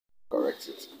correct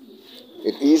it.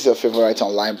 It is your favorite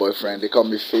online boyfriend. They call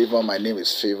me Favor. My name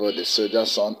is Favor, the soldier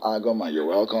son Agam, and you're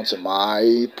welcome to my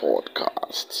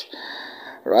podcast.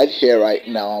 Right here, right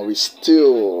now, we're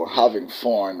still having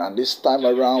fun, and this time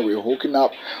around, we're hooking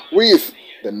up with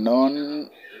the none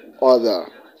other,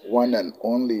 one and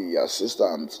only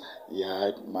assistant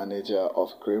yard manager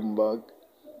of Greenberg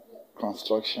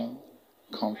Construction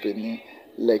Company,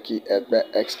 Lekki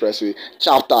Epe Expressway.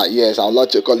 Chapter, yes, I'll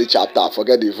let you call it chapter,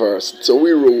 forget the verse. So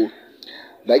we roll.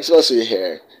 The expressway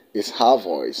here is her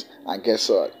voice, and guess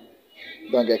what?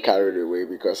 Don't get carried away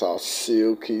because our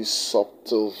silky,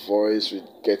 subtle voice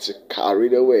will get you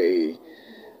carried away.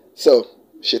 So,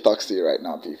 she talks to you right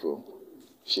now, people.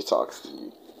 She talks to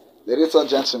you. Ladies and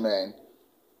gentlemen,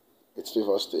 it's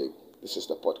Favor's Take. This is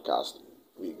the podcast.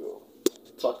 We go.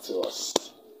 Talk to us.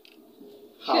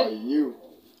 How are you?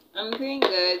 I'm doing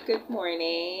good. Good Good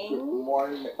morning.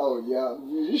 morning. Oh, yeah.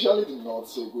 We usually do not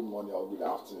say good morning or good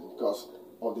afternoon because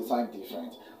of the time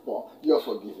difference. But you're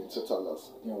forgiven, so tell us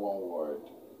in one word.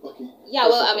 Okay. Yeah,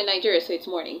 well, I'm in Nigeria, so it's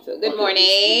morning. So good morning.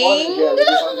 It's morning here,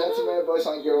 ladies and gentlemen, boys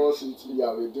and girls.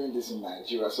 We're doing this in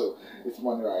Nigeria, so it's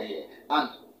morning right here. And,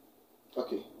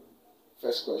 okay,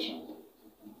 first question.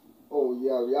 Oh,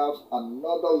 yeah, we have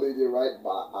another lady right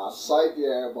by our side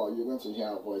here, but you're going to hear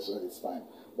her voice when it's time.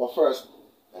 But first,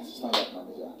 assistant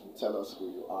manager, tell us who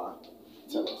you are.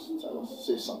 Tell us.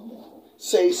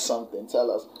 Say something.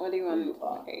 Tell us What do you who want? you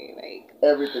are. Okay, like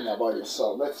Everything about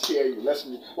yourself. Let's hear you.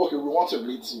 Okay, we want to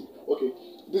meet you. Okay,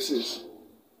 this is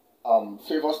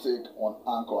Favor's Take on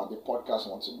Anchor, and the podcast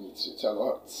wants to meet you.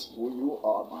 Tell us who you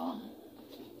are, man.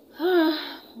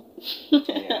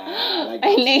 Yeah, I like my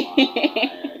that name.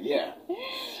 smile. Yeah.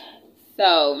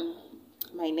 So,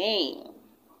 my name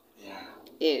Yeah.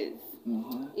 is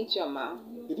Mm-hmm. Ichoma.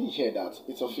 You didn't hear that?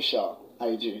 It's official.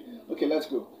 IG. Okay, let's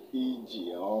go.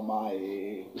 EG. Oh my.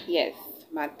 Yes,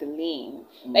 Magdalene.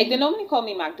 Like they normally call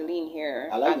me Magdalene here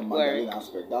I like at the Magdalene work.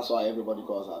 aspect. That's why everybody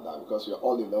calls her that because we're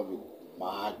all in love with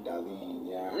Magdalene.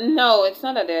 Yeah. No, it's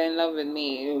not that they're in love with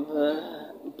me,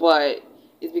 but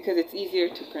it's because it's easier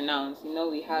to pronounce. You know,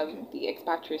 we have the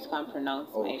expatriates can't pronounce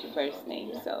my first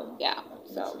name, so yeah.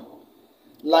 So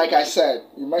Like I said,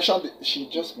 she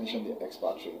just mentioned the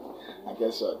expatriate. And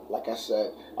guess what? Like I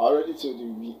said, I already told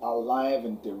you we are live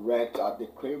and direct at the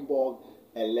Greenberg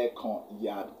Elecon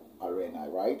Yard Arena,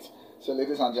 right? So,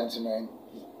 ladies and gentlemen,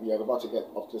 we are about to get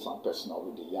up close and personal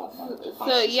with the yard manager.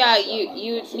 So yeah,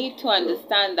 you need to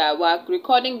understand that we're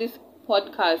recording this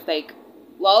podcast like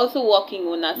we're also working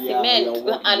on a cement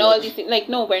and all these things. Like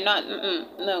no, we're not.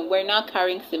 No, we're not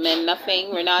carrying cement. Nothing.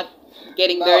 We're not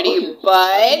getting dirty. Okay.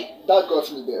 But That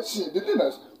got me there. See, the thing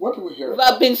is, when people hear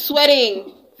we've been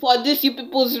sweating for this you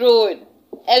people's road,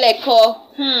 Eleko.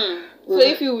 So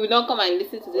if you will not come and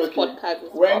listen to this podcast, it's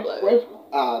a problem.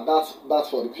 that's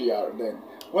for the PR. Then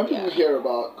when people hear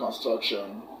about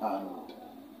construction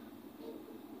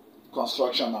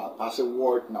as a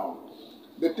word now,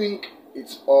 they think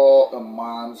it's all a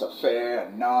man's affair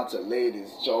and not a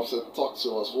lady's job. So talk to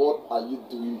us. What are you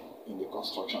doing in the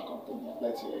construction company?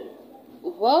 Let's hear it.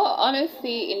 Well,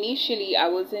 honestly, initially I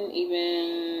wasn't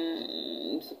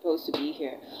even supposed to be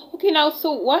here. Okay, now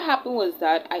so what happened was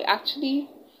that I actually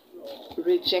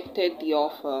rejected the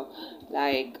offer.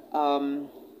 Like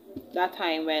that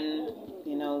time when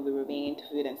we were being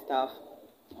interviewed and stuff,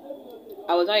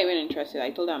 I was not even interested. I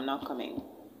told her I'm not coming.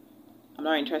 I'm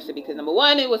not interested because number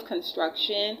one, it was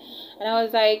construction, and I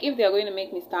was like, if they're going to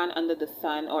make me stand under the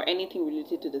sun or anything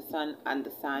related to the sun and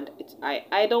the sand,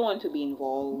 I don't want to be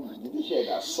involved. Did you hear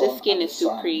that? The skin is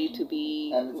too pretty to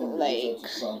be anything related like to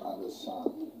sun and the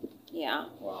sun. yeah.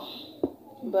 Wow.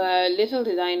 But little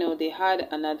did I know they had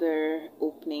another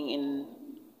opening in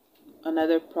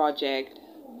another project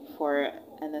for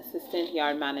an assistant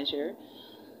yard manager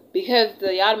because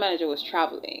the yard manager was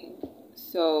traveling.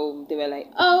 So they were like,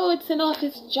 oh, it's an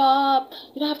office job.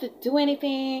 You don't have to do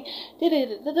anything. You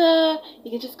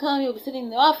can just come. You'll be sitting in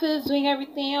the office doing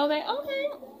everything. I was like, okay.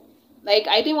 Like,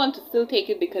 I didn't want to still take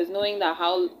it because knowing that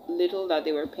how little that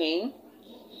they were paying.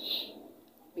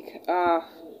 Because,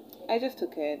 I just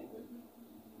took it.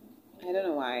 I don't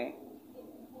know why.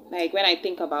 Like, when I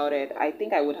think about it, I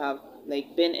think I would have,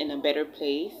 like, been in a better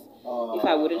place if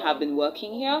I wouldn't have been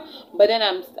working here. But then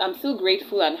I'm still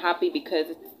grateful and happy because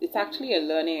it's actually a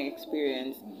learning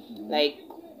experience. Like,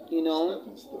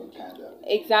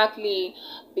 exactly,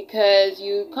 because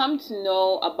you come to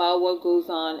know about what goes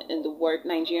on in the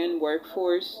Nigerian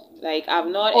workforce. Like, I've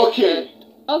not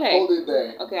Okay. Hold it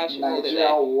there. Okay, I should hold it there.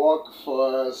 Nigerian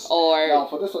workforce. Or now,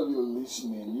 for those of you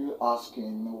listening, you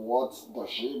asking what does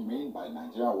she mean by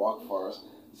Nigerian workforce?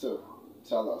 So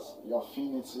tell us your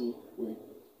affinity with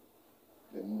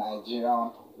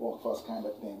Nigerian workforce kind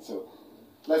of thing. So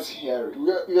let's hear it.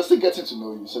 We're still getting to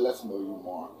know you, so let's know you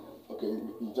more. Okay,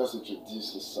 you just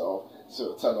introduced yourself.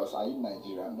 So tell us, are you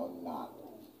Nigerian or not?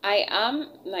 I am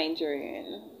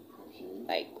Nigerian, Okay.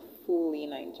 like fully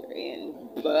Nigerian,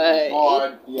 but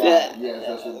yes,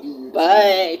 that's a beauty.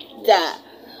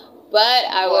 But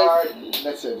I was.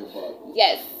 Let's say the but.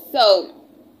 Yes, so,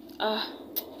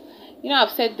 I've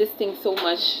said this thing so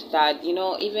much that,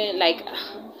 even like,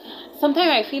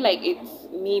 sometimes I feel like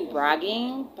it's me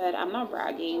bragging, but I'm not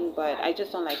bragging, but I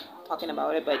just don't like talking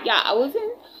about it. But yeah, I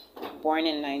wasn't born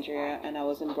in Nigeria and I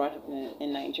wasn't brought up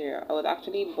in Nigeria. I was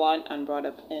actually born and brought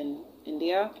up in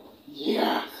India.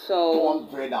 Yeah. So, born,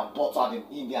 bred, and brought in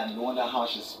India, and you wonder how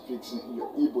she speaks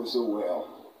your Igbo so well.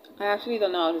 I actually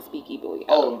don't know how to speak Igbo. Yeah.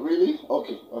 Oh, really?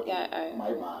 Okay. Yeah,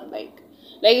 my bad. Like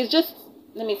it's just,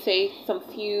 let me say some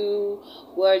few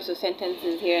words or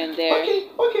sentences here and there.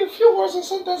 Okay, few words and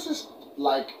sentences.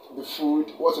 Like the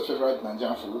food. What's your favorite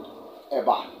Nigerian food?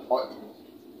 Eba.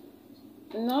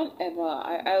 Not ever.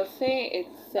 I'll say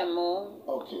it's semo.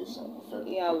 Okay, semo.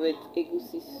 Favorite. Yeah, with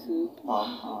egusi soup.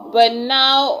 Uh-huh. But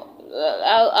now,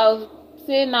 I'll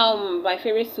say now my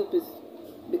favorite soup is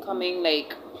becoming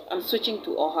like, I'm switching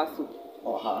to oha soup.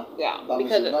 Oha? Yeah. That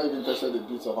because you've not even tasted the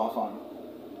bits of afang.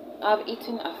 I've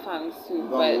eaten afang soup. You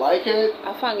but don't like it?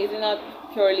 Afang is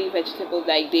not purely vegetables.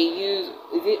 Like they use,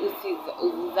 is it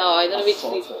uziza? I don't know which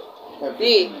is.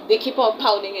 They keep on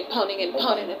pounding and pounding and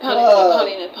pounding and pounding and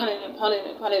pounding and pounding and pounding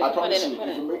and pounding. I promise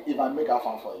you, if I make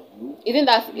afang for you, isn't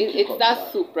that it's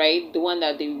that soup, right? The one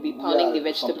that they will be pounding the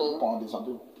vegetable. Some people pound it, some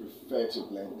people prefer to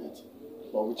blend it,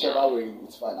 but whichever way,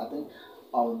 it's fine. I think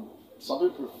some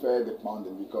people prefer the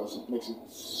pounding because it makes it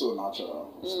so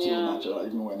natural, still natural,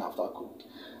 even when after cooked.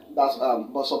 That's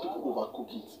but some people overcook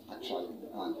it actually,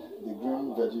 and the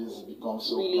green veggies become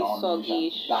so really brownish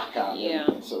and darker and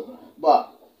everything. So,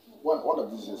 but one of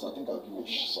these days, I think I'll give you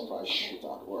a surprise shoot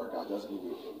at work. I'll just give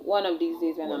you one of these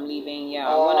days when I'm leaving.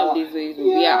 Yeah, one of these days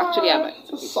will be actually at my.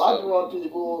 It's a sad one,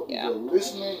 people. If you're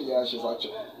listening, she's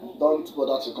actually don't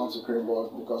bother to come to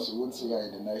Cranebrook because you won't see her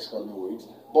in the next coming weeks.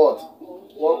 But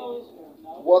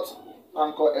what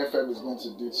Anchor FM is going to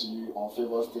do to you on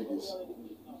Favor Stick is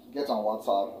get on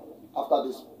WhatsApp. After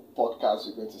this podcast,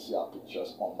 you're going to see our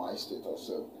pictures on my status.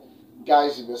 So,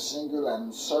 guys, if you're single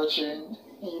and searching,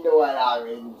 you know what I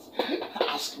mean.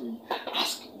 Ask me.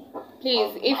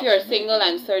 Please, if you're single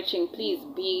and searching, please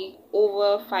be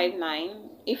over 5'9".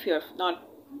 If you're not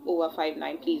over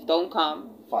 5'9", please don't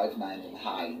come. 5'9" in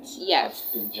height. Yes.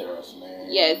 That's dangerous, man.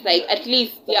 Yes, like at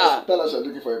least, Tell us you're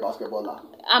looking for a basketballer.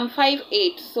 I'm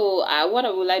 5'8", so what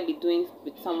will I be doing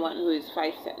with someone who is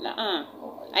 5'7"?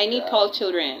 I need tall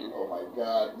children. Oh my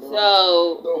God!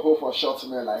 No hope for short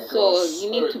men like us. So you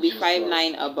need to be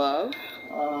 5'9" above.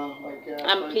 Oh my God!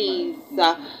 And please,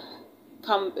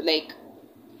 come like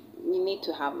you need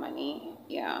to have money.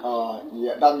 Yeah.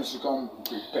 That means you come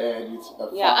prepared with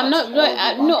a I'm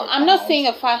not saying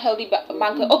a fat healthy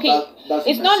banker. Okay,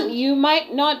 it's not. You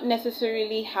might not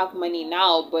necessarily have money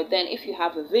now, but then if you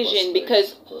have a vision,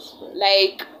 because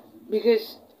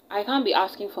I can't be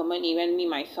asking for money when me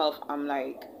myself I'm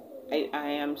like I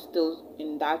am still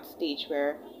in that stage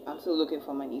where I'm still looking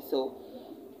for money. So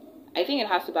I think it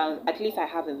has to balance. At least I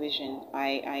have a vision.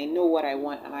 I know what I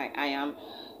want, and I am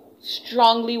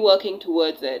strongly working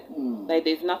towards it. Like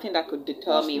there's nothing that could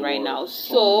deter me right now.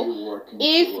 So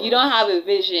if you don't have a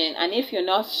vision and if you're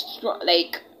not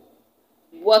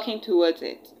working towards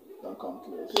it, don't come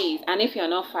close, please. And if you're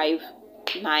not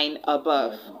 5'9"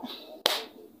 above,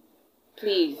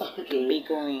 please be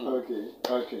going.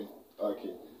 Okay.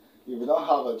 If you don't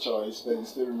have a choice, then you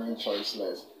still remain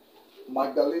choiceless.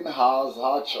 Magdalene has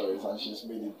her choice and she's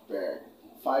made it bare.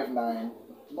 5'9",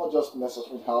 not just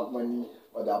necessarily have money,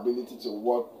 but the ability to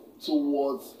work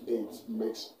towards it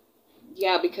makes.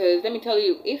 Yeah, because let me tell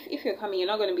you, if you're coming, you're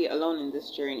not going to be alone in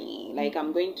this journey. Like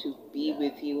I'm going to be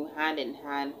with you hand in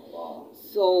hand. Wow.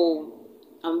 So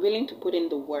I'm willing to put in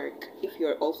the work if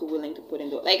you're also willing to put in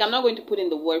the I'm not going to put in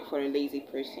the work for a lazy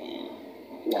person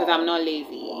because I'm not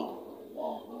lazy.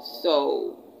 Wow.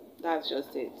 So that's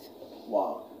just it.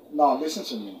 Wow. Now listen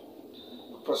to me.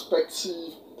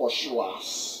 Prospective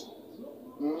pursuers.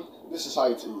 This is how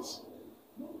it is.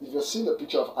 If you're seeing the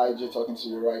picture of IJ talking to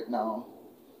you right now,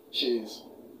 she's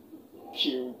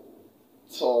cute,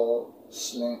 tall,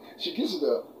 slim. She gives you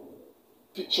the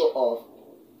picture of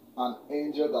an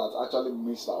angel that actually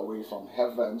missed her way from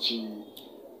heaven. She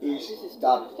is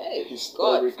that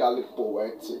historically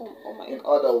poetic. In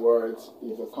other words,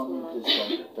 if you're coming, please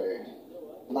come prepared.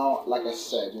 Now, like I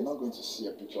said, you're not going to see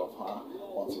a picture of her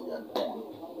until you're done,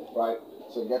 right?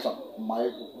 So get on my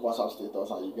WhatsApp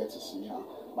status and you get to see her.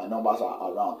 My numbers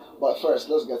are around. But first,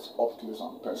 let's get up close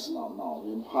and personal now.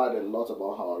 We've heard a lot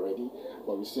about her already,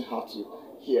 but we still have to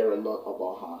hear a lot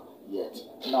about her yet.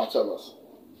 Now tell us,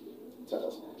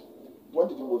 when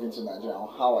did you move into Nigeria and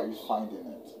how are you finding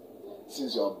it?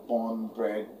 Since you're born,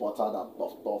 bred, buttered, and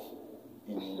tough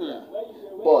in India.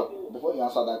 But before you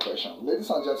answer that question, ladies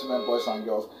and gentlemen, boys and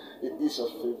girls, it is your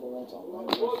favorite online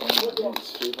boyfriend. My name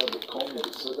is Favor. They call me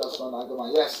the Soldier Son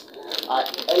Agoma. Yes, I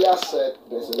earlier said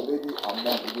there's a lady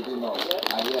among the beginning of,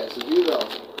 and yes, real.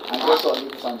 And guess what,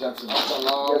 ladies and gentlemen? Guess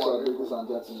what, ladies and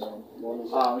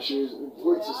gentlemen? She's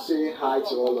going to say hi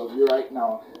to all of you right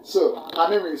now. So her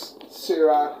name is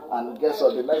Sarah, and guess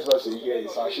what? The next verse you hear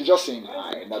is she's just saying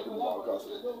hi, nothing more, because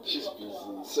she's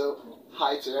busy. So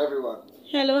hi to everyone.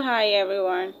 Hello, hi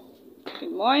everyone.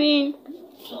 Good morning.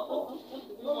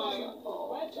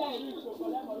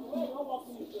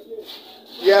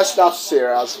 Yes, that's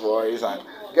Sarah's voice, and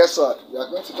guess what? We are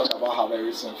going to talk about her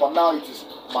very soon. For now, it is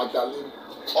Magdalene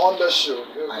on the show,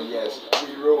 and yes,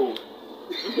 we roll.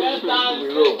 We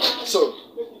roll. So,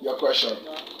 your question.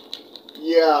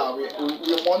 Yeah, we're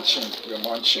munching. Your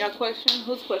question?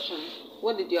 Whose question?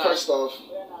 What did you ask? First off,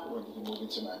 when did you move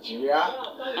into Nigeria?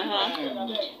 And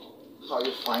how are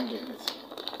you finding it?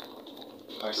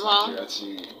 How's Nigeria to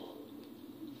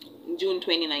you? June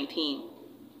 2019.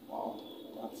 Wow,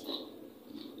 that's it.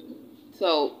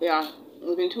 So, yeah,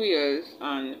 it's been 2 years,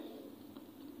 and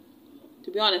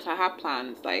to be honest, I had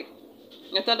plans. Like,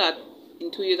 I thought that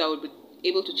in 2 years I would be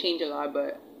able to change a lot,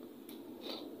 but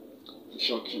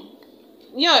Shock you.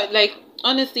 yeah, like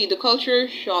honestly, the culture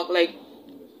shock. Like,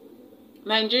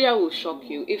 Nigeria will shock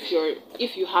you if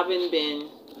you haven't been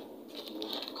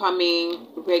coming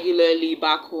regularly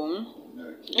back home.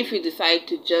 Okay. If you decide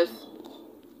to just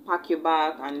pack your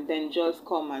bag and then just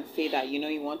come and say that you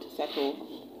want to settle.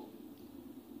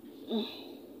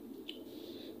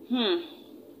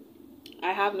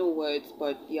 I have no words,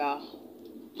 but yeah.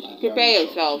 Prepare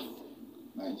yourself.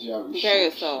 Nigeria will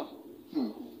Prepare shock yourself.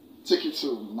 you. Take it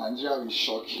to Nigeria will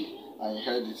shock you. I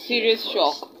heard it. Serious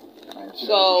shock. Nigeria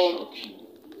So will shock you.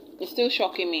 it's still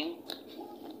shocking me.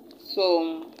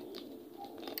 So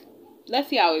let's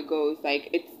see how it goes.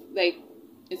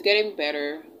 It's getting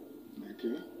better.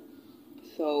 Okay.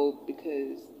 So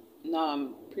because now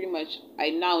I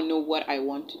now know what I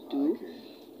want to do. Okay.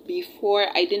 Before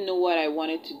I didn't know what I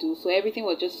wanted to do, so everything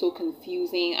was just so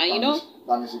confusing. And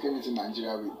that means you came into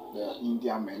Nigeria with the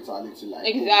Indian mentality, like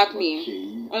exactly.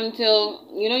 Okay. Until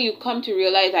you come to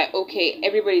realize that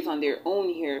everybody's on their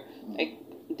own here. Like,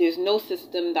 there's no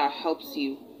system that helps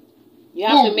you. You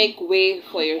have to make way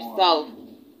for yourself.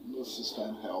 No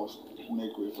system helps.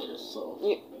 Make way for yourself.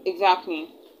 Yeah,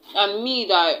 exactly. And me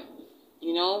that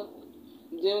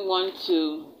didn't want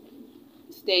to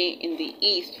stay in the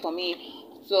east. For me.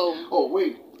 So. Oh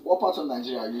wait, what part of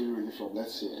Nigeria are you really from?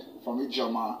 Let's see. From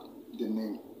Ijoma, the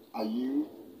name. Are you?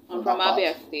 I'm from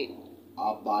Abia State.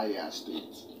 Abia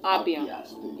State. Abia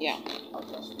State. Yeah.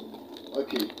 Abia State.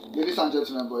 Okay, ladies and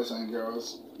gentlemen, boys and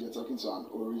girls, you're talking to an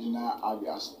original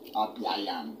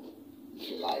Abiayan, if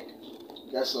you like.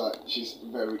 Guess what? She's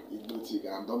very idiotic,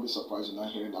 and don't be surprised you're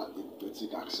not hearing that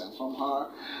idiotic accent from her,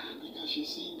 because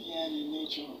she's Indian in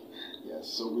nature. Yes,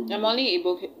 so I'm only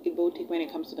Ibotic when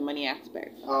it comes to the money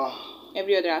aspect.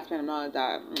 Every other aspect, I'm not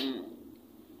that.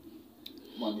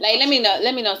 Like, let me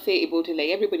not say Ibotic. Like,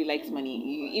 everybody likes money,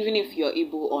 even if you're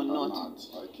Igbo or not.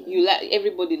 Okay.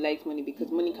 Everybody likes money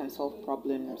because money can solve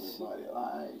problems. Everybody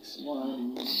likes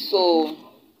money. So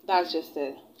that's just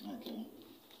it. Okay.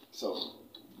 So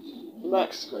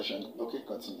next question. Okay,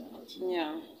 continue.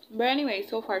 Yeah. But anyway,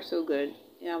 so far so good.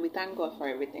 Yeah, we thank God for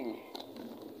everything.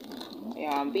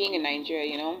 Yeah, being in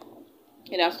Nigeria,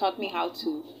 it has taught me how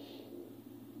to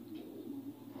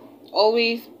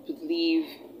always believe.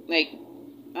 Like,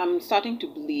 I'm starting to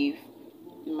believe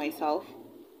in myself.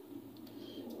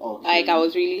 Okay. Like, I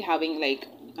was really having, like,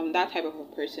 I'm that type of a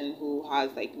person who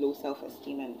has, like, low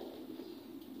self-esteem and,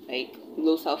 like,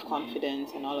 low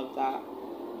self-confidence and all of that.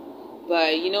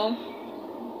 But,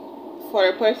 for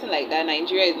a person like that,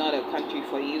 Nigeria is not a country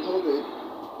for you. Okay.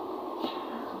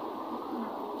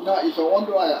 Now, if I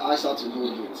wonder why I started to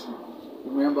hold it,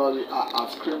 remember we are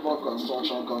at Cranbrook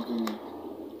Construction Company,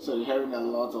 so you're hearing a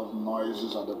lot of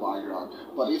noises at the background,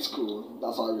 but it's cool.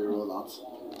 That's how we roll out.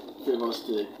 Favor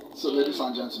Steak. So, ladies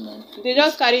and gentlemen, they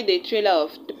just carried the trailer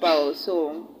of the power,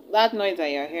 so that noise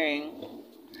that you're hearing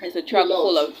is a truck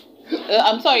full of.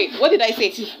 I'm sorry, what did I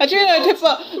say? A trailer of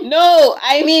tipper. No,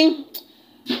 I mean,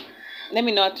 let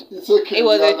me not. It's okay. It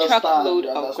was a truckload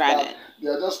of granite. They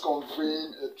are just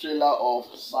conveying a trailer of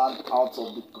sand out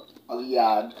of the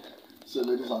yard. So,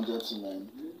 ladies and gentlemen,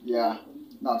 yeah.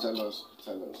 Now tell us.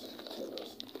 You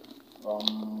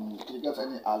got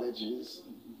any allergies?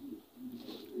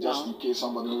 Just in case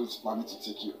somebody who's planning to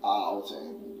take you out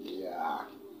and yeah.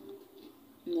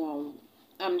 No,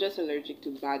 I'm just allergic to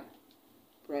bad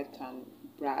breath and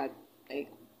bad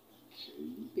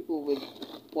people with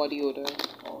body odor.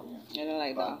 Oh yeah. I don't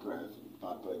like Bad that. breath,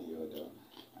 bad body odor,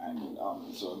 and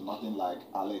so nothing like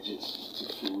allergies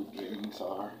to food, drinks,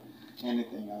 or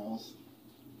anything else.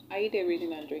 I eat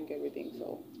everything and drink everything,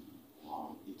 so.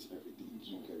 Wow, eat everything,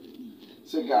 drink everything.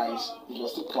 So guys, if you're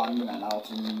still planning an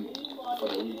outing for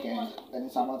the weekend,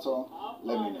 anytime at all,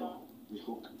 let me know. We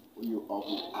hook you up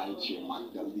with IJ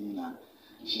Magdalena.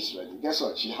 She's ready. Guess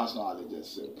what? She has no allergies,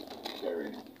 so get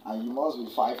ready. And you must be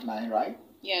 5'9", right?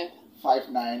 Yeah.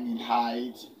 5'9" in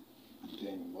height. And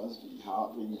then you must be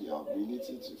having the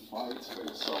ability to fight for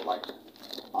yourself, like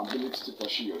ability to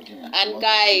pursue your dreams. And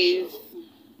guys,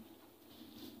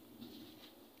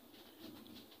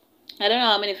 I don't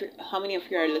know how many of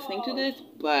you are listening to this,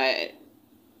 but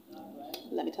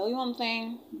let me tell you one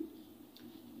thing.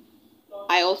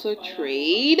 I also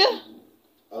trade.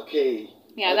 Okay.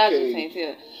 Yeah, that's the thing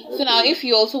too. So now, if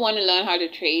you also want to learn how to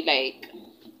trade,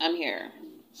 I'm here.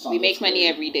 We make money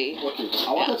every day. Okay,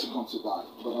 I wanted to come to that,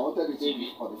 but I wanted it to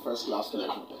be for the first class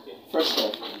level. First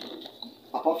off,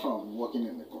 apart from working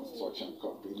in the construction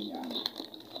company, and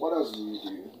what else do you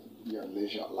do? Your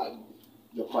leisure, like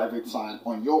your private time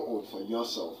on your own for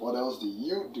yourself. What else do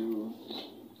you do?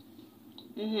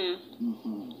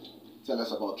 Tell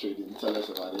us about trading. Tell us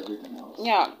about everything else.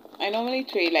 Yeah, I normally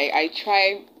trade. I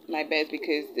try my best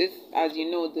because this, as you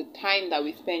know, the time that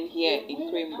we spend here in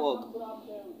Cranbrook,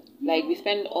 we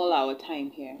spend all our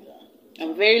time here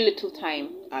and very little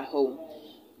time at home.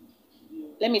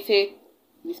 Let me say,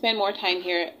 we spend more time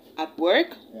here at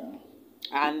work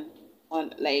and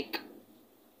on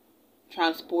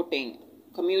transporting,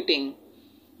 commuting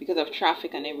because of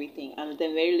traffic and everything, and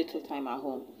then very little time at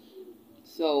home.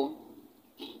 So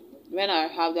when I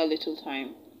have that little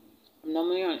time, I'm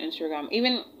normally on Instagram.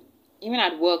 Even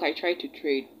at work, I try to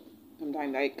trade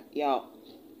sometimes.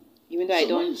 Even though I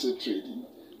don't. When you say trading,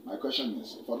 my question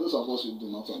is, for those of us who do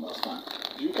not understand,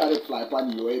 do you carry fly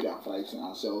pan you wear their flights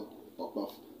and sell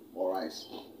puff or rice?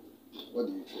 What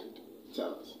do you trade?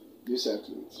 Tell us. Do you sell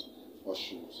clothes or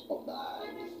shoes or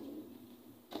bags?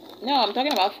 No, I'm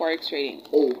talking about forex trading.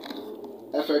 Oh,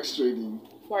 FX trading.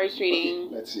 Forex trading.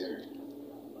 Okay, let's hear it.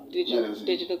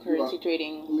 Digital currency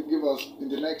trading. Give us in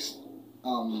the next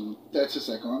 30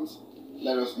 seconds.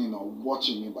 Let us know what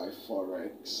you mean by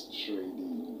forex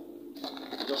trading.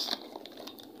 Just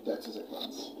 30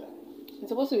 seconds. Yeah. I'm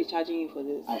supposed to be charging you for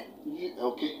this.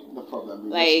 Okay, no problem.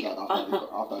 We'll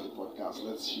after the podcast.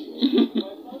 Let's hear.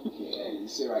 Yeah, you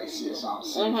say right here, so I'm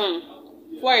safe.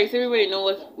 Forex. Everybody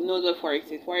knows what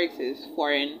forex is. Forex is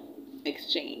foreign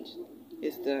exchange.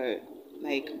 It's the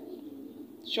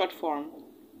short form.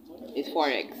 Is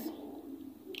forex.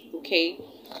 Okay,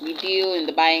 we deal in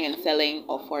the buying and selling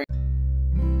of foreign.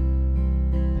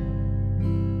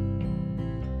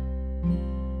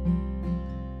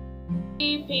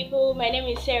 Hey people, my name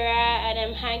is Sarah and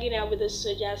I'm hanging out with the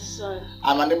Soldier's Son.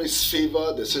 And my name is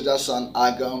Favor, the Soldier's Son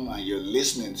Agam, and you're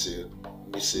listening to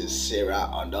Mrs. Sarah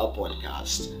on the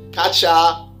podcast. Catch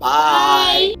ya.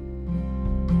 Bye.